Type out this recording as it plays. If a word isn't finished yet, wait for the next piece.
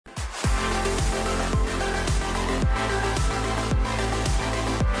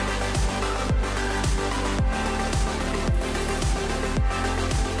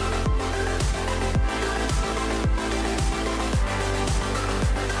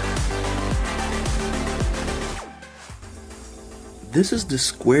This is the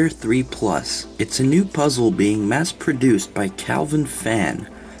Square-3 Plus. It's a new puzzle being mass-produced by Calvin Fan,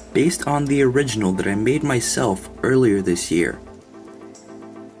 based on the original that I made myself earlier this year.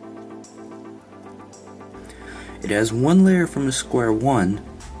 It has one layer from a Square 1,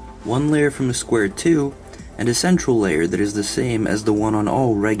 one layer from a Square 2, and a central layer that is the same as the one on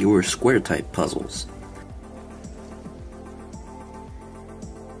all regular Square-type puzzles.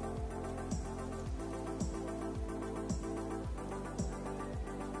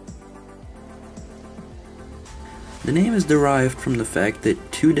 The name is derived from the fact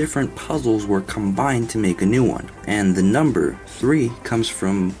that two different puzzles were combined to make a new one, and the number 3 comes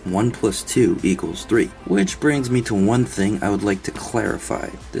from 1 plus 2 equals 3. Which brings me to one thing I would like to clarify.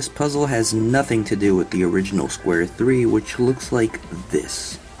 This puzzle has nothing to do with the original Square-3, which looks like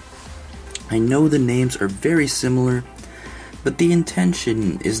this. I know the names are very similar, but the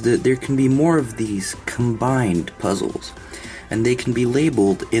intention is that there can be more of these combined puzzles, and they can be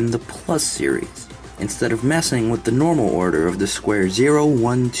labeled in the Plus series, instead of messing with the normal order of the Square 0,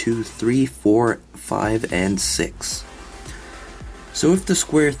 1, 2, 3, 4, 5, and 6. So if the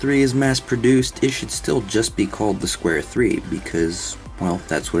Square-3 is mass-produced, it should still just be called the Square-3, because, well,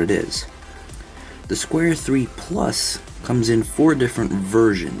 that's what it is. The Square-3 Plus comes in 4 different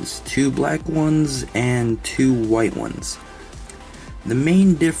versions, 2 black ones and 2 white ones. The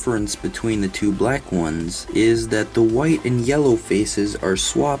main difference between the 2 black ones is that the white and yellow faces are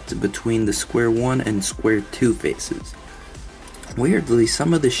swapped between the Square 1 and Square 2 faces. Weirdly,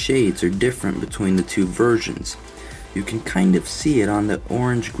 some of the shades are different between the 2 versions. You can kind of see it on the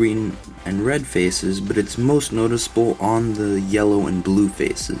orange, green, and red faces, but it's most noticeable on the yellow and blue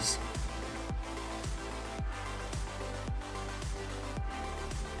faces.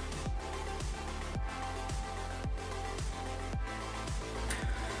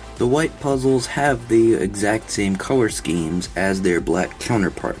 The white puzzles have the exact same color schemes as their black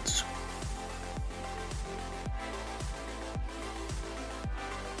counterparts.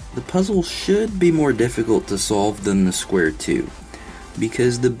 The puzzle should be more difficult to solve than the Square 2,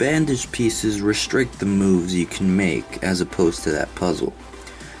 because the bandaged pieces restrict the moves you can make as opposed to that puzzle.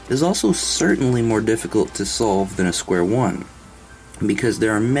 It is also certainly more difficult to solve than a Square 1, because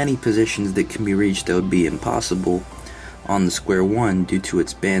there are many positions that can be reached that would be impossible on the Square 1 due to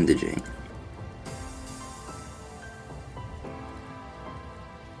its bandaging.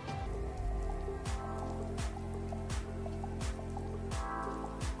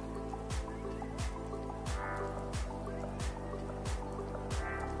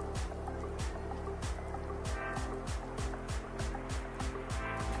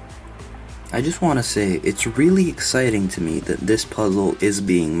 I just want to say, it's really exciting to me that this puzzle is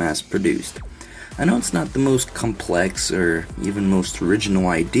being mass-produced. I know it's not the most complex or even most original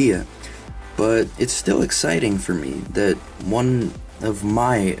idea, but it's still exciting for me that one of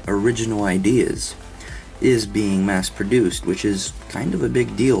my original ideas is being mass-produced, which is kind of a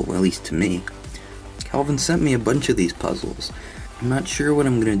big deal, at least to me. Calvin sent me a bunch of these puzzles. I'm not sure what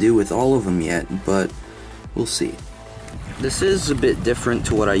I'm going to do with all of them yet, but we'll see. This is a bit different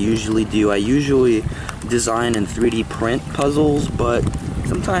to what I usually do. I usually design and 3D print puzzles, but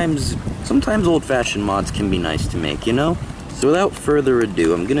sometimes old-fashioned mods can be nice to make, you know? So without further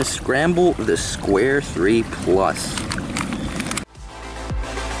ado, I'm gonna scramble the Square-3 Plus.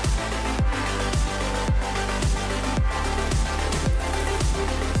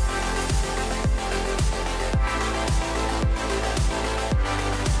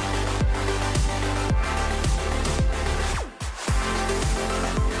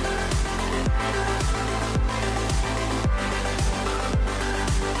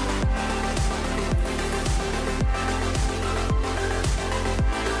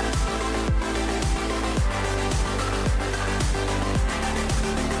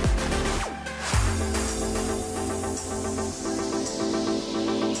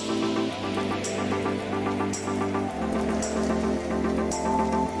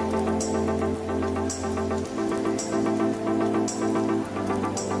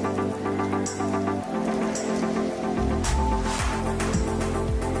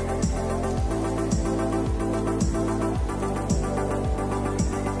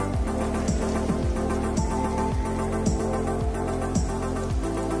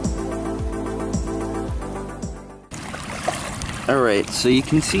 Alright, so you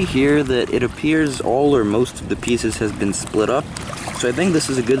can see here that it appears all or most of the pieces has been split up, so I think this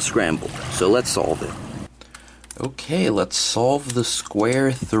is a good scramble, so let's solve it. Okay, let's solve the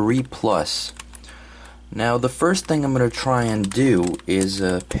Square-3 Plus. Now the first thing I'm going to try and do is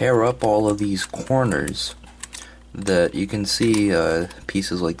pair up all of these corners that you can see,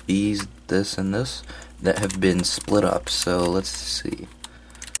 pieces like these this and this that have been split up. So let's see.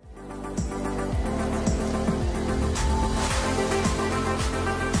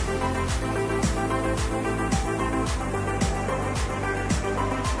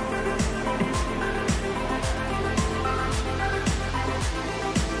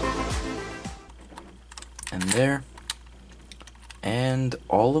 And there. And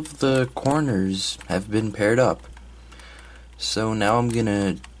all of the corners have been paired up. So now I'm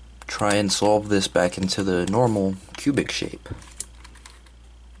gonna try and solve this back into the normal cubic shape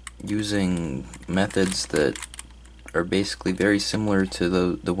using methods that are basically very similar to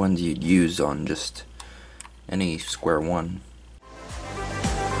the ones you'd use on just any square one.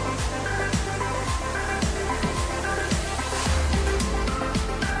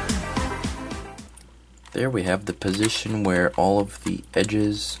 There we have the position where all of the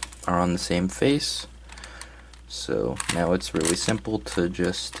edges are on the same face. So now it's really simple to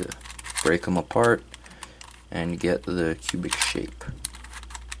just break them apart and get the cubic shape.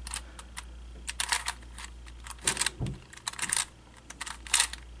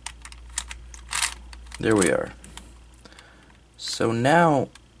 There we are. So now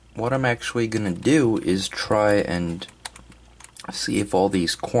what I'm actually going to do is try and see if all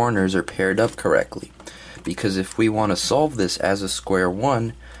these corners are paired up correctly. Because if we want to solve this as a square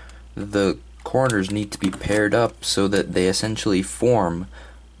one, the corners need to be paired up so that they essentially form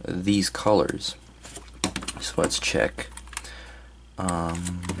these colors. So let's check.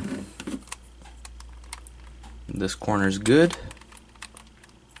 This corner's good.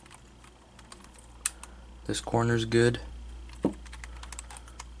 This corner's good.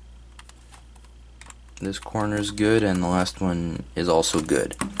 This corner's good, and the last one is also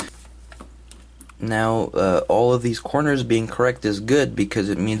good. Now, all of these corners being correct is good because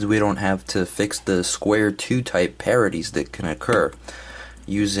it means we don't have to fix the Square-2 type parities that can occur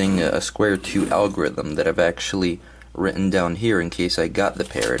using a Square-2 algorithm that I've actually written down here in case I got the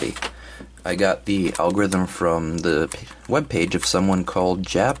parity. I got the algorithm from the webpage of someone called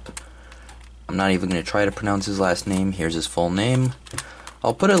Jap. I'm not even going to try to pronounce his last name. Here's his full name.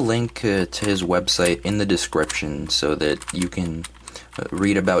 I'll put a link to his website in the description so that you can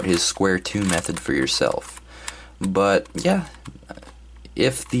read about his Square-2 method for yourself. But yeah,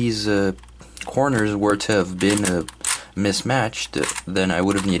 if these corners were to have been mismatched, then I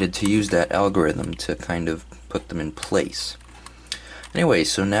would have needed to use that algorithm to kind of put them in place. Anyway,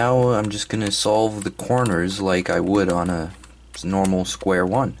 so now I'm just going to solve the corners like I would on a normal square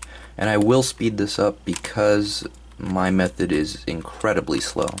one. And I will speed this up because my method is incredibly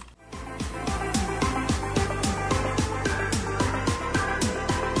slow.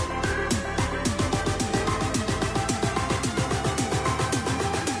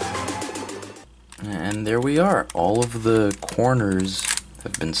 And there we are. All of the corners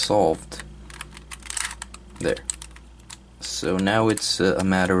have been solved. There. So now it's a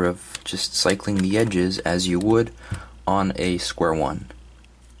matter of just cycling the edges as you would on a square one.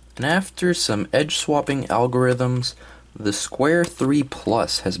 And after some edge swapping algorithms, the Square-3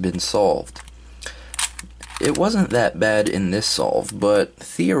 Plus has been solved. It wasn't that bad in this solve, but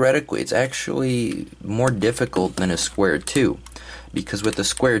theoretically it's actually more difficult than a Square-2. Because with the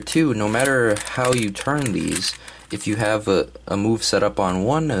Square-2, no matter how you turn these, if you have a move set up on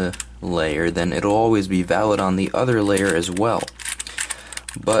one layer, then it'll always be valid on the other layer as well.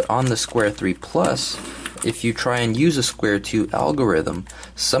 But on the Square-3 Plus, if you try and use a Square-2 algorithm,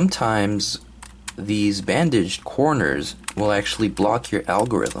 sometimes these bandaged corners will actually block your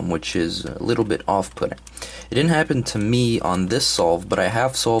algorithm, which is a little bit off-putting. It didn't happen to me on this solve, but I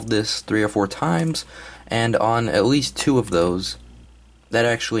have solved this 3 or 4 times, and on at least 2 of those, that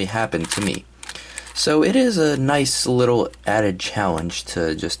actually happened to me. So it is a nice little added challenge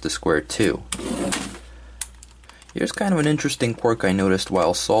to just the Square-2. Here's kind of an interesting quirk I noticed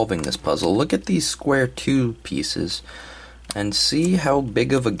while solving this puzzle. Look at these Square-2 pieces and see how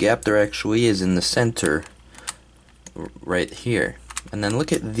big of a gap there actually is in the center right here. And then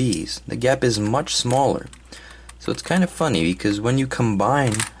look at these. The gap is much smaller. So it's kind of funny because when you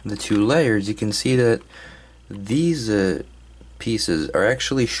combine the 2 layers, you can see that these pieces are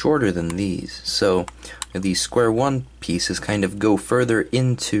actually shorter than these. So these square 1 pieces kind of go further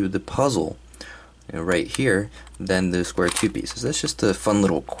into the puzzle right here than the square 2 pieces. That's just a fun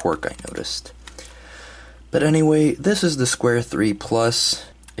little quirk I noticed. But anyway, this is the Square-3 Plus.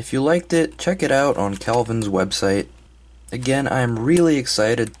 If you liked it, check it out on Calvin's website. Again, I'm really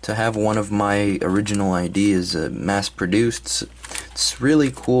excited to have one of my original ideas mass-produced. It's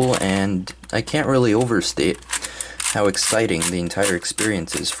really cool, and I can't really overstate how exciting the entire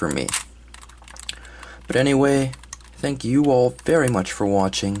experience is for me. But anyway, thank you all very much for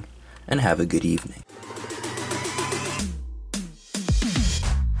watching, and have a good evening.